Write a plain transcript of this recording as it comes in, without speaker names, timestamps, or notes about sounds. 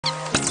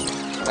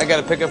I got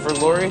a pickup for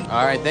Lori.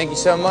 All right, thank you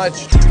so much.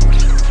 So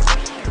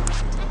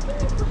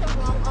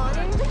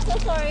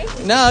sorry.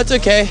 No, it's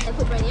okay. I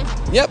put right here.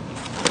 Yep.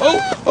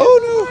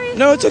 Oh no.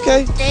 No, it's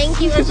okay.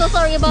 Thank you. I'm so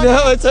sorry about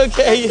No, it's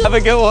okay. Have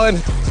a good one.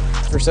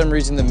 For some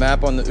reason, the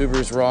map on the Uber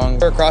is wrong.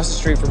 We're across the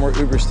street from where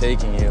Uber's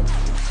taking you.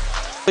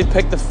 They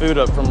picked the food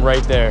up from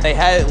right there. They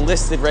had it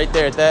listed right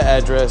there at that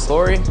address.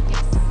 Lori?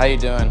 How you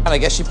doing? I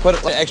guess you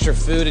put extra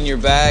food in your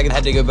bag and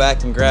had to go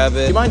back and grab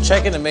it. Do you mind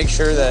checking to make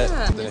sure that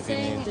if you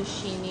need?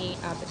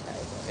 Sashimi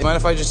appetizer. Do you mind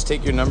if I just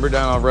take your number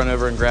down? I'll run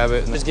over and grab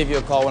it and just give you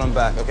a call when I'm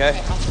back,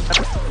 okay?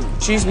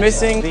 She's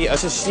missing the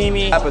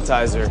sashimi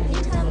appetizer. You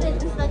have the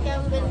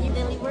Instagram when you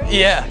deliver?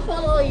 Yeah. I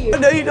follow you.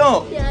 No, you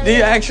don't. Yeah, Do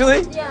you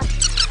actually? Yeah.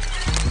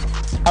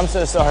 I'm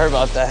so sorry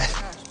about that.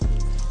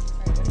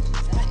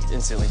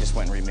 Instantly just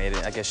went and remade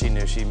it. I guess she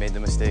knew she made the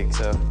mistake,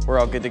 so we're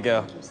all good to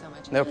go. Thank you so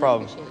much. No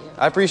problem. Appreciate you.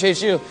 I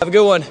appreciate you. Have a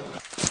good one.